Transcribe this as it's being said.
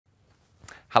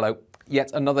Hello.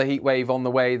 Yet another heat wave on the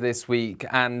way this week,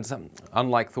 and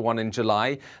unlike the one in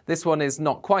July, this one is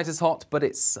not quite as hot, but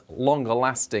it's longer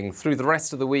lasting through the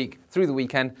rest of the week, through the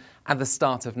weekend and the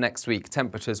start of next week.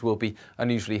 Temperatures will be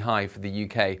unusually high for the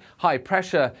UK. High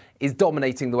pressure is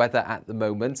dominating the weather at the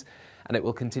moment, and it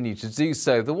will continue to do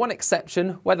so. The one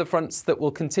exception, weather fronts that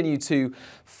will continue to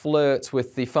flirt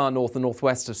with the far north and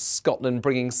northwest of Scotland,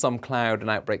 bringing some cloud and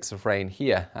outbreaks of rain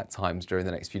here at times during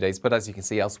the next few days. But as you can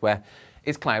see elsewhere,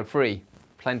 it's cloud-free.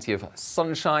 Plenty of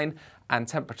sunshine and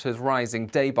temperatures rising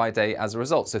day by day as a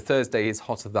result. So Thursday is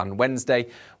hotter than Wednesday,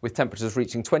 with temperatures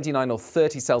reaching 29 or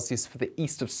 30 Celsius for the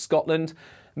east of Scotland,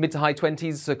 mid to high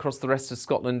 20s across the rest of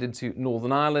Scotland into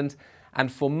Northern Ireland,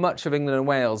 and for much of England and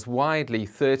Wales, widely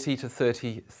 30 to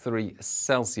 33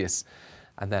 Celsius.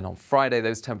 And then on Friday,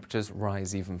 those temperatures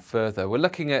rise even further. We're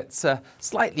looking at a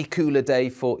slightly cooler day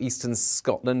for eastern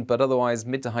Scotland, but otherwise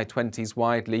mid to high 20s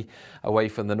widely away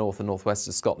from the north and northwest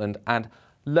of Scotland, and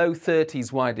low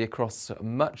 30s widely across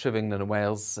much of England and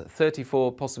Wales.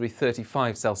 34, possibly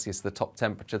 35 Celsius, the top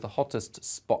temperature. The hottest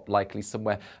spot likely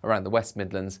somewhere around the West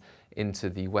Midlands into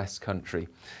the West Country.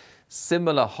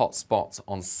 Similar hot spot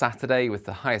on Saturday, with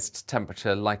the highest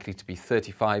temperature likely to be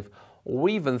 35 or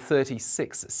even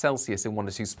 36 Celsius in one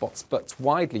or two spots, but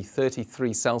widely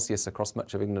 33 Celsius across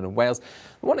much of England and Wales.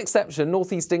 One exception,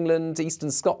 northeast England,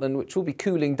 eastern Scotland, which will be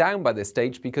cooling down by this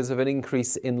stage because of an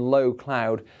increase in low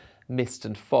cloud, mist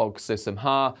and fog. So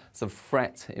some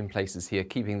fret in places here,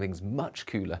 keeping things much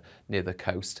cooler near the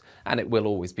coast, and it will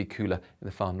always be cooler in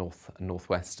the far north and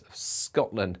northwest of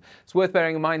Scotland. It's worth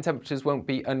bearing in mind temperatures won't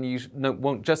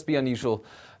just be unusual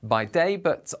by day,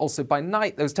 but also by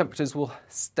night. Those temperatures will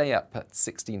stay up at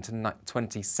 16 to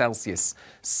 20 Celsius.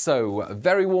 So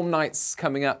very warm nights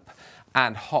coming up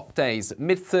and hot days,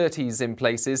 mid-30s in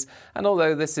places. And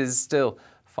although this is still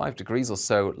 5 degrees or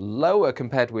so lower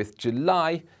compared with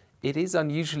July, it is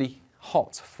unusually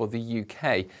hot for the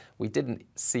UK. We didn't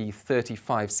see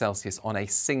 35 Celsius on a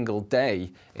single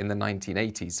day in the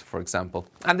 1980s, for example.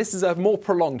 And this is a more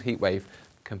prolonged heat wave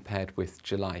compared with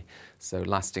July, so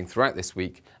lasting throughout this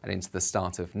week and into the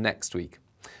start of next week.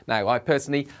 Now, I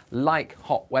personally like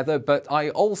hot weather, but I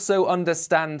also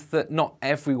understand that not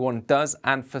everyone does,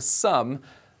 and for some,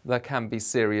 there can be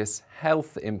serious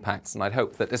health impacts. And I'd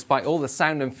hope that despite all the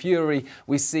sound and fury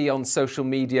we see on social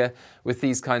media with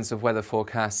these kinds of weather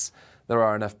forecasts, there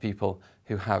are enough people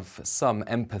who have some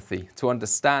empathy to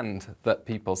understand that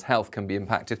people's health can be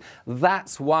impacted.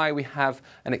 That's why we have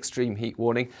an extreme heat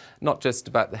warning, not just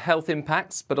about the health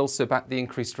impacts, but also about the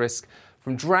increased risk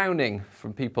from drowning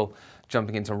from people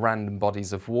jumping into random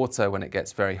bodies of water when it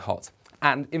gets very hot.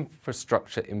 And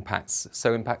infrastructure impacts,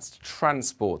 so impacts to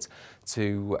transport,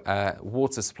 to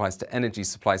water supplies, to energy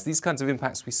supplies. These kinds of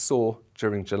impacts we saw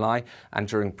during July and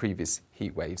during previous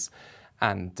heat waves.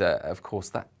 And of course,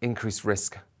 that increased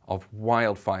risk of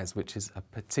wildfires, which is a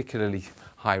particularly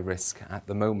high risk at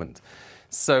the moment.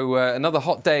 So another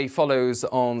hot day follows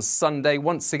on Sunday.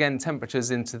 Once again, temperatures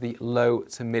into the low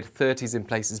to mid-30s in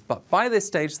places. But by this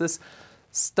stage, there's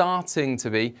starting to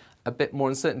be a bit more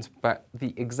uncertainty about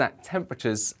the exact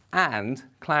temperatures and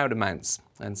cloud amounts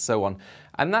and so on.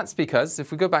 And that's because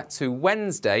if we go back to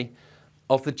Wednesday,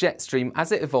 of the jet stream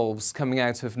as it evolves coming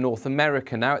out of North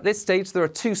America. Now, at this stage, there are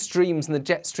two streams in the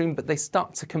jet stream, but they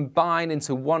start to combine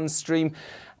into one stream,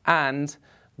 and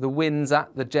the winds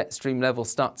at the jet stream level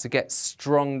start to get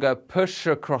stronger, push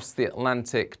across the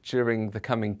Atlantic during the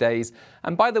coming days.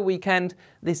 And by the weekend,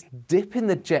 this dip in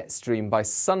the jet stream by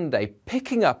Sunday,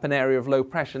 picking up an area of low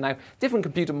pressure. Now, different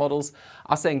computer models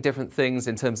are saying different things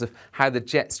in terms of how the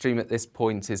jet stream at this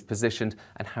point is positioned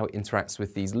and how it interacts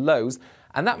with these lows.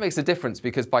 And that makes a difference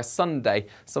because by Sunday,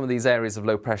 some of these areas of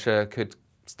low pressure could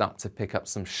start to pick up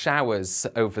some showers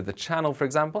over the channel, for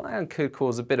example, and could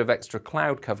cause a bit of extra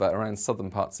cloud cover around southern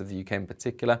parts of the UK in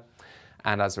particular.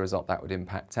 And as a result, that would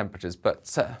impact temperatures. But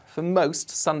for most,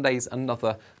 Sunday's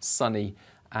another sunny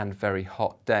and very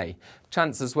hot day.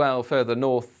 Chance as well further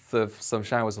north of some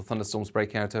showers or thunderstorms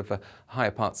breaking out over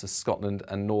higher parts of Scotland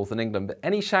and northern England. But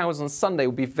any showers on Sunday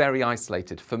will be very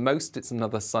isolated. For most, it's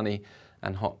another sunny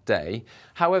and hot day.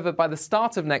 However, by the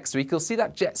start of next week, you'll see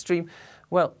that jet stream,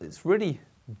 well, it's really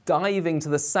diving to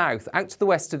the south, out to the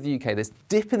west of the UK. This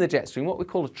dip in the jet stream, what we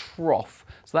call a trough.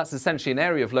 So that's essentially an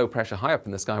area of low pressure high up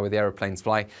in the sky where the aeroplanes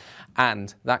fly,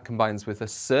 and that combines with a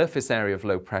surface area of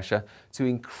low pressure to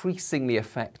increasingly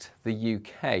affect the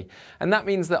UK. And that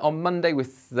means that on Monday,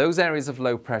 with those areas of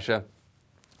low pressure,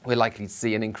 we're likely to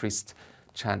see an increased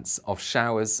chance of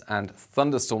showers and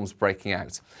thunderstorms breaking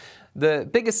out. The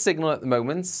biggest signal at the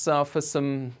moment are for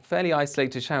some fairly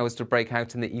isolated showers to break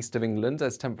out in the east of England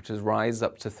as temperatures rise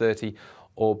up to 30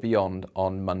 or beyond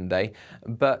on Monday.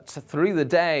 But through the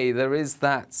day, there is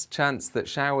that chance that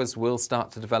showers will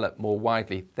start to develop more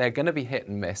widely. They're going to be hit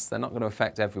and miss. They're not going to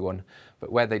affect everyone,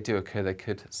 but where they do occur, they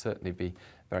could certainly be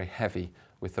very heavy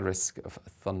with the risk of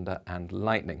thunder and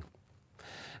lightning.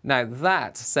 Now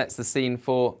that sets the scene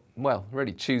for, well,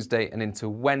 really Tuesday and into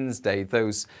Wednesday,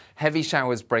 those heavy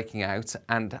showers breaking out,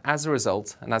 and as a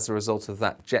result of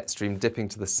that jet stream dipping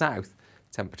to the south,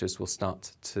 temperatures will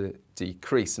start to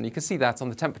decrease. And you can see that on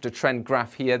the temperature trend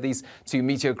graph here, these two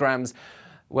meteorograms.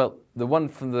 Well, the one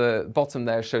from the bottom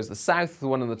there shows the south, the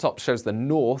one on the top shows the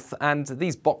north, and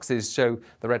these boxes show,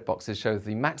 the red boxes show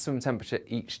the maximum temperature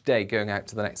each day going out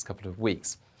to the next couple of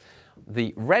weeks.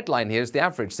 The red line here is the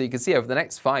average, so you can see over the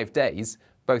next 5 days,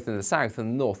 both in the south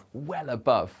and the north, well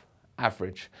above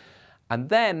average. And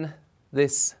then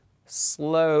this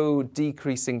slow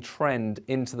decreasing trend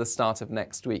into the start of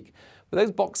next week. But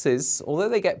those boxes, although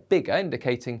they get bigger,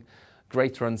 indicating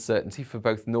greater uncertainty for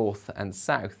both north and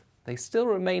south, they still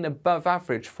remain above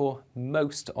average for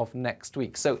most of next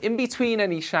week. So in between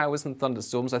any showers and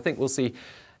thunderstorms, I think we'll see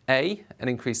A, an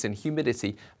increase in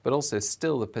humidity, but also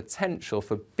still the potential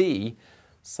for B,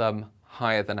 some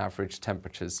higher than average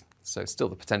temperatures. So still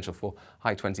the potential for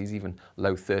high 20s, even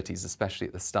low 30s, especially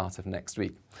at the start of next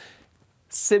week.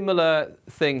 Similar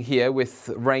thing here with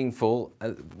rainfall.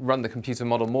 Run the computer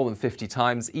model more than 50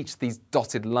 times. Each of these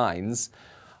dotted lines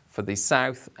for the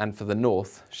south and for the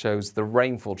north shows the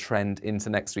rainfall trend into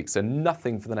next week. So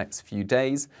nothing for the next few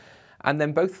days. And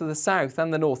then both for the south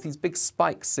and the north, these big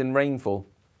spikes in rainfall.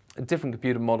 A different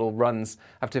computer model runs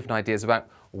have different ideas about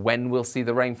when we'll see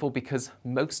the rainfall, because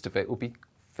most of it will be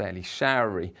fairly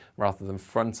showery rather than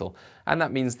frontal. And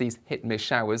that means these hit-and-miss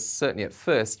showers, certainly at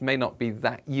first, may not be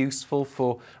that useful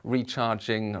for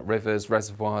recharging rivers,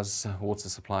 reservoirs, water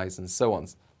supplies and so on.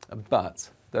 But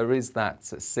there is that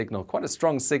signal, quite a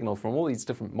strong signal from all these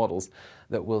different models,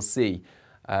 that we'll see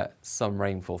some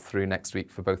rainfall through next week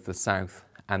for both the south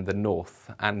and the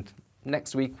north. And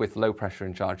next week, with low pressure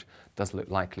in charge, does look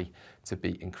likely to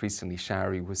be increasingly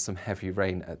showery with some heavy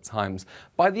rain at times.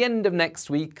 By the end of next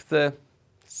week, the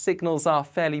signals are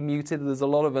fairly muted. There's a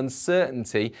lot of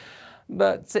uncertainty,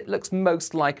 but it looks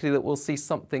most likely that we'll see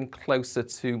something closer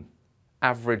to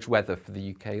average weather for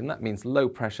the UK, and that means low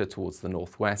pressure towards the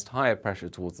northwest, higher pressure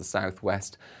towards the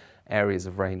southwest, areas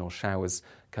of rain or showers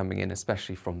coming in,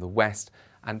 especially from the west,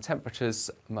 and temperatures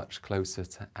much closer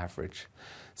to average.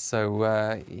 So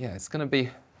yeah, it's going to be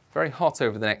very hot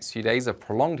over the next few days, a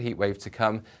prolonged heat wave to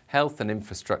come, health and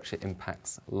infrastructure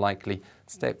impacts likely.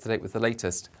 Stay up to date with the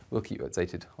latest. We'll keep you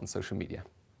updated on social media.